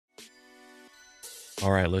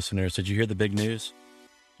All right, listeners, did you hear the big news?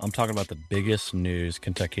 I'm talking about the biggest news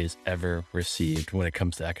Kentucky has ever received when it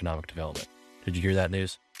comes to economic development. Did you hear that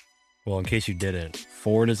news? Well, in case you didn't,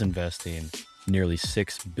 Ford is investing nearly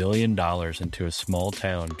 $6 billion into a small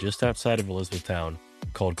town just outside of Elizabethtown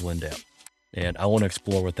called Glendale. And I want to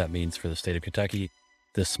explore what that means for the state of Kentucky,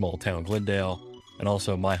 this small town Glendale, and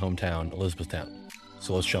also my hometown, Elizabethtown.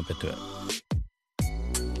 So let's jump into it.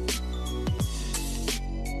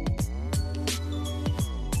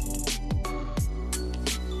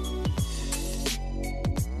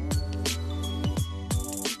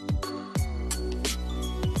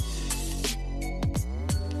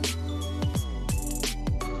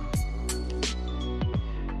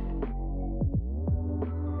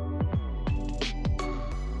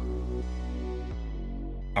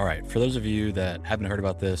 All right, for those of you that haven't heard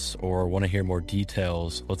about this or want to hear more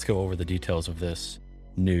details, let's go over the details of this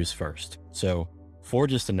news first. So Ford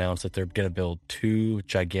just announced that they're going to build 2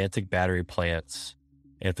 gigantic battery plants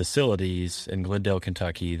and facilities in Glendale,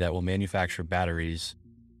 Kentucky that will manufacture batteries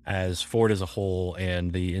as Ford as a whole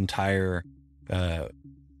and the entire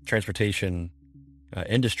transportation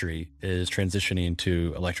industry is transitioning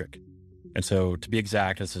to electric. And so to be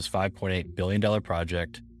exact, this is $5.8 billion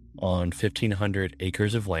project on 1,500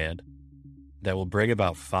 acres of land that will bring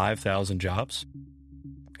about 5,000 jobs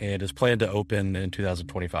and is planned to open in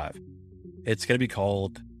 2025. It's going to be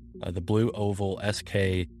called the Blue Oval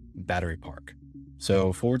SK Battery Park.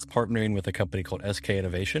 So Ford's partnering with a company called SK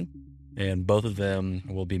Innovation, and both of them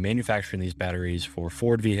will be manufacturing these batteries for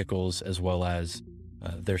Ford vehicles as well as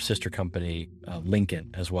their sister company,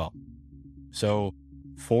 Lincoln, as well. So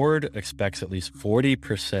Ford expects at least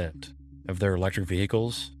 40% of their electric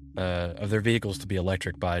vehicles to be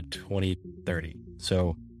electric by 2030.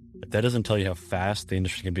 So if that doesn't tell you how fast the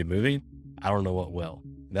industry can be moving, I don't know what will.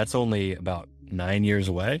 That's only about 9 years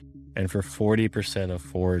away. And for 40% of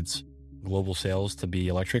Ford's global sales to be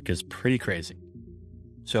electric is pretty crazy.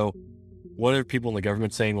 So what are people in the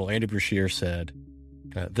government saying? Well, Andy Beshear said,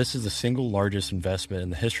 this is the single largest investment in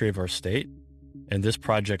the history of our state. And this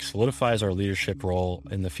project solidifies our leadership role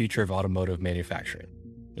in the future of automotive manufacturing.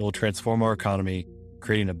 It will transform our economy,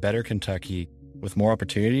 creating a better Kentucky with more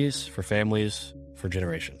opportunities for families for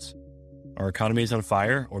generations. Our economy is on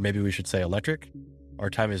fire, or maybe we should say electric. Our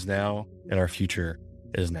time is now, and our future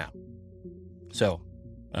is now. So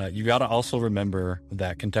you got to also remember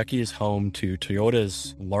that Kentucky is home to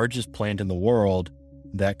Toyota's largest plant in the world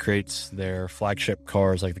that creates their flagship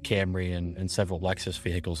cars like the Camry and several Lexus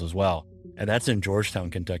vehicles as well. And that's in Georgetown,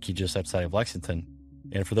 Kentucky, just outside of Lexington.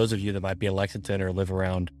 And for those of you that might be in Lexington or live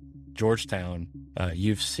around Georgetown,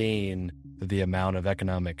 you've seen the amount of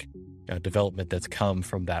economic development that's come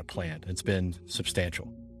from that plant. It's been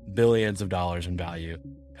substantial. Billions of dollars in value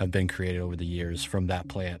have been created over the years from that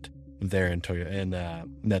plant there in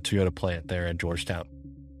that Toyota plant there in Georgetown.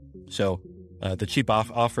 So the chief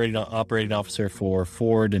operating officer for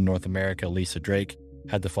Ford in North America, Lisa Drake,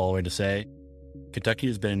 had the following to say: Kentucky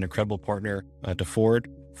has been an incredible partner to Ford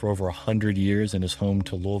for over 100 years and is home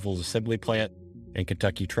to Louisville's assembly plant and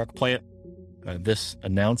Kentucky truck plant. This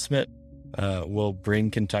announcement will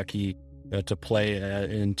bring Kentucky to play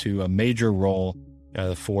into a major role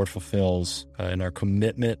that Ford fulfills in our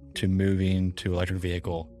commitment to moving to electric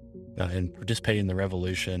vehicle and participating in the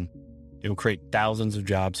revolution. It will create thousands of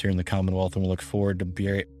jobs here in the Commonwealth, and we look forward to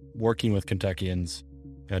be working with Kentuckians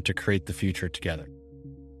to create the future together.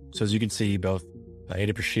 So as you can see, both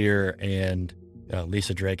Andy Beshear and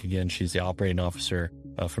Lisa Drake, again, she's the operating officer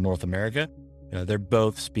for North America. They're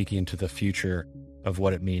both speaking to the future of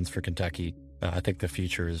what it means for Kentucky. I think the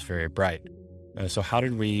future is very bright. So how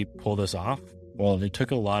did we pull this off? Well, it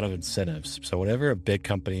took a lot of incentives. So whenever a big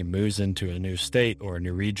company moves into a new state or a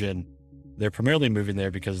new region, they're primarily moving there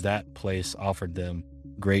because that place offered them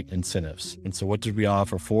great incentives. And so what did we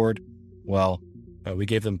offer Ford? Well, we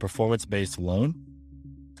gave them performance-based loan.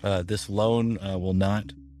 This loan will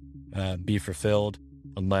not be fulfilled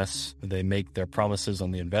unless they make their promises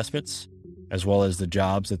on the investments as well as the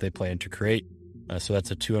jobs that they plan to create. So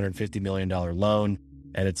that's a $250 million loan,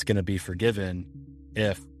 and it's going to be forgiven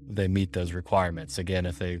if they meet those requirements. Again,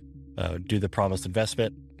 if they do the promised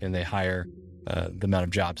investment and they hire the amount of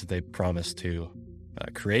jobs that they promised to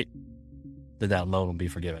create, then that loan will be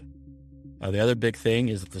forgiven. The other big thing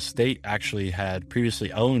is that the state actually had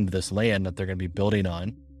previously owned this land that they're going to be building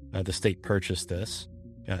on. The state purchased this,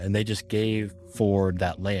 and they just gave Ford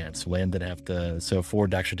that land. So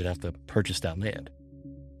Ford actually didn't have to purchase that land.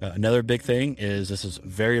 Another big thing is this is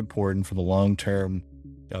very important for the long-term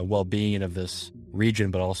well-being of this region,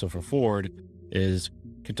 but also for Ford, is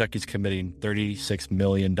Kentucky's committing $36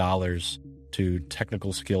 million to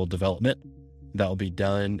technical skill development that will be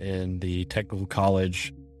done in the technical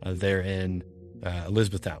college there in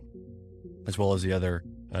Elizabethtown, as well as the other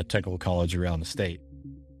technical college around the state.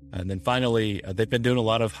 And then finally, they've been doing a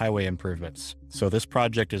lot of highway improvements. So this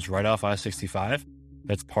project is right off I-65.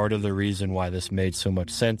 That's part of the reason why this made so much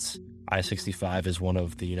sense. I-65 is one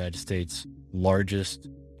of the United States' largest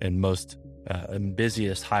and most and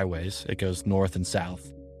busiest highways. It goes north and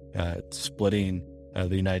south, splitting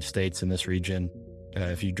the United States in this region.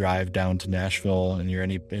 If you drive down to Nashville and you're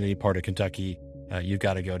in any part of Kentucky, you've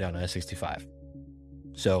got to go down I-65.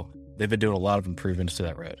 So they've been doing a lot of improvements to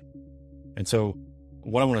that road. And so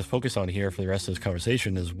what I want to focus on here for the rest of this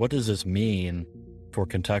conversation is, what does this mean for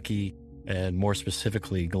Kentucky, and more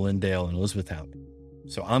specifically Glendale and Elizabethtown?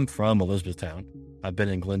 So I'm from Elizabethtown. I've been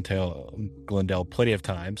in Glendale plenty of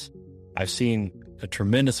times. I've seen a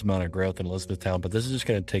tremendous amount of growth in Elizabethtown, but this is just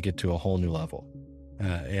going to take it to a whole new level.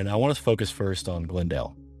 And I want to focus first on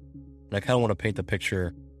Glendale. And I kind of want to paint the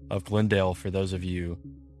picture of Glendale for those of you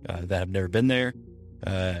that have never been there.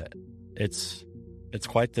 It's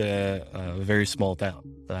quite a very small town.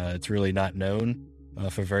 It's really not known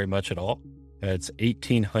for very much at all. It's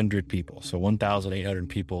 1,800 people. So 1,800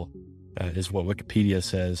 people is what Wikipedia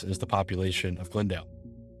says is the population of Glendale.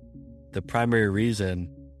 The primary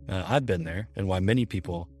reason I've been there, and why many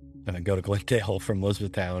people go to Glendale from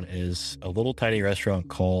Elizabethtown, is a little tiny restaurant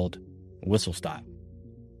called Whistle Stop.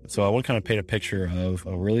 So I want to kind of paint a picture of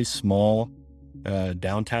a really small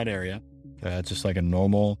downtown area. It's just like a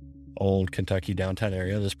normal old Kentucky downtown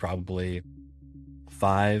area. There's probably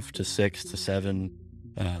 5 to 6 to 7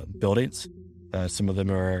 buildings. Some of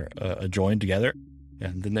them are adjoined together.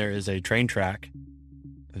 And then there is a train track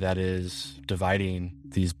that is dividing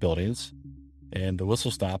these buildings. And the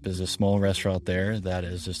Whistle Stop is a small restaurant there that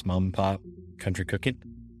is just mom and pop country cooking.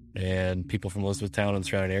 And people from Elizabethtown and the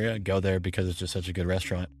surrounding area go there because it's just such a good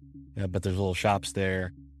restaurant. But there's little shops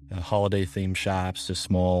there, holiday themed shops, just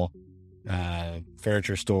small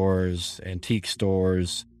furniture stores, antique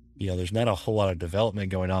stores. There's not a whole lot of development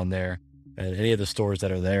going on there. And any of the stores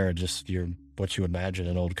that are there are just what you would imagine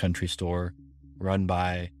an old country store run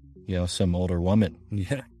by, some older woman.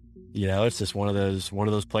 It's just one of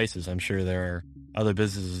those places. I'm sure there are other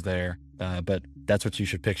businesses there, but that's what you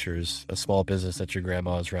should picture, is a small business that your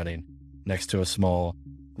grandma is running next to a small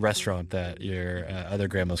restaurant that your other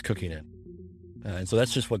grandma's cooking in. And so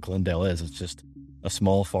that's just what Glendale is. It's just a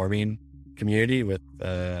small farming community with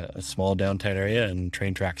a small downtown area and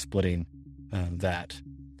train track splitting that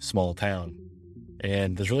small town.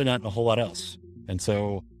 And there's really not a whole lot else. And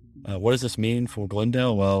so what does this mean for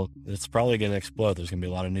Glendale? Well, it's probably going to explode. There's going to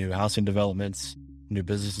be a lot of new housing developments, new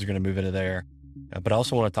businesses are going to move into there. But I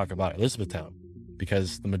also want to talk about Elizabethtown,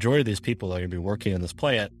 because the majority of these people that are going to be working in this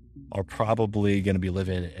plant are probably going to be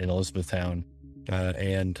living in Elizabethtown.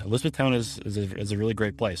 And Elizabethtown is a really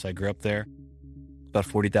great place. I grew up there. About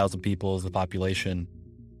 40,000 people is the population.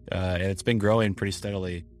 And it's been growing pretty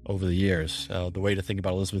steadily over the years. The way to think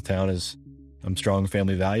about Elizabethtown is strong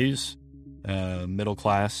family values,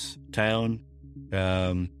 middle-class town,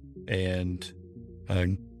 and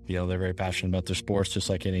they're very passionate about their sports, just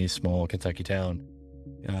like any small Kentucky town.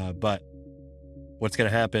 But what's going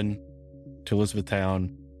to happen to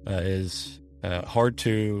Elizabethtown is hard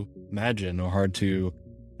to imagine or hard to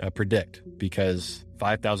predict, because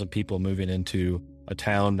 5,000 people moving into a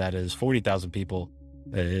town that is 40,000 people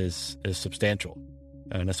is substantial.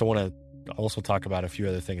 And so I want to also talk about a few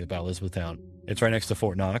other things about Elizabethtown. It's right next to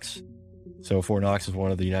Fort Knox. So Fort Knox is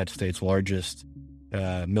one of the United States' largest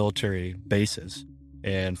military bases.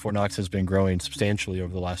 And Fort Knox has been growing substantially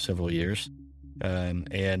over the last several years.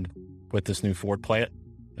 And with this new Ford plant,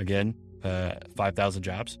 again, 5,000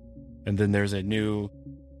 jobs. And then there's a new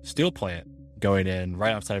steel plant going in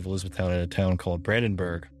right outside of Elizabethtown in a town called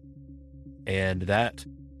Brandenburg. And that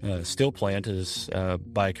steel plant is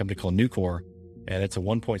by a company called Nucor. And it's a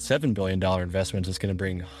 $1.7 billion investment that's going to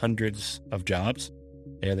bring hundreds of jobs.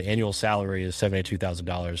 And the annual salary is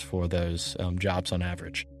 $72,000 for those jobs on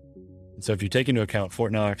average. And so if you take into account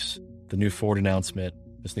Fort Knox, the new Ford announcement,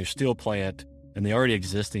 this new steel plant, and the already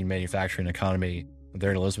existing manufacturing economy there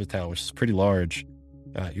in Elizabethtown, which is pretty large,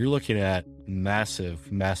 you're looking at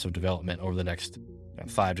massive, massive development over the next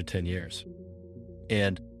 5 to 10 years.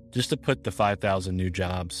 And just to put the 5,000 new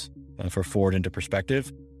jobs for Ford into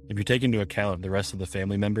perspective, if you take into account the rest of the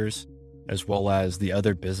family members, as well as the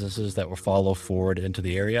other businesses that will follow Ford into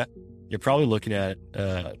the area, you're probably looking at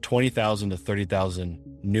 20,000 to 30,000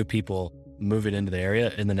 new people moving into the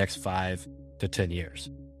area in the next 5 to 10 years.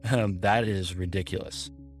 That is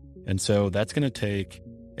ridiculous. And so that's going to take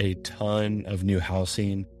a ton of new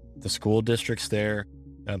housing. The school districts there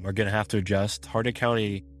are going to have to adjust. Hardin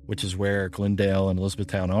County which is where Glendale and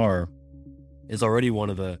Elizabethtown are, is already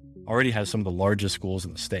has some of the largest schools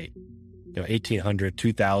in the state. 1,800,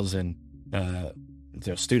 2,000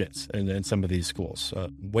 students in some of these schools,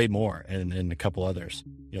 way more, and a couple others.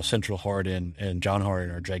 Central Hardin and John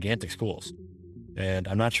Hardin are gigantic schools. And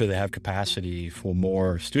I'm not sure they have capacity for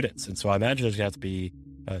more students. And so I imagine there's going to have to be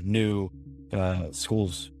new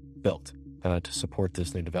schools built to support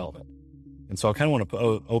this new development. And so I kind of want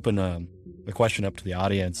to open the question up to the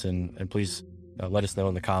audience, and please let us know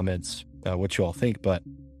in the comments what you all think. But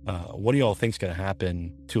what do you all think is going to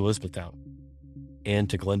happen to Elizabethtown and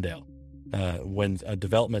to Glendale when a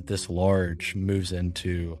development this large moves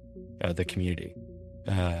into the community?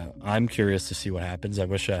 I'm curious to see what happens. I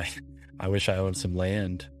wish I owned some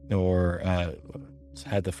land or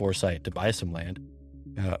had the foresight to buy some land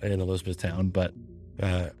in Elizabethtown, but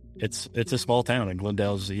it's a small town, and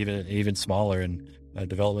Glendale's even smaller, and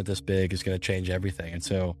development this big is going to change everything. And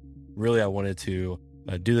so really I wanted to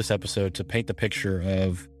do this episode to paint the picture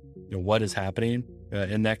of what is happening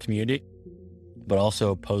in that community, but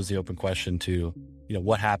also pose the open question to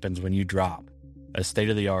what happens when you drop a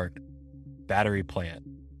state-of-the-art battery plant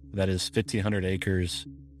that is 1,500 acres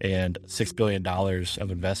and $6 billion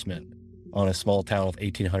of investment on a small town of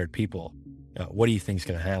 1,800 people. What do you think is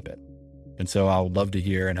going to happen? And so I would love to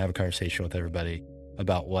hear and have a conversation with everybody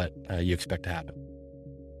about what you expect to happen.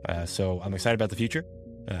 So I'm excited about the future.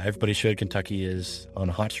 Everybody should. Kentucky is on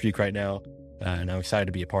a hot streak right now, and I'm excited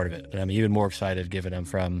to be a part of it. And I'm even more excited given I'm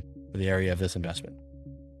from the area of this investment.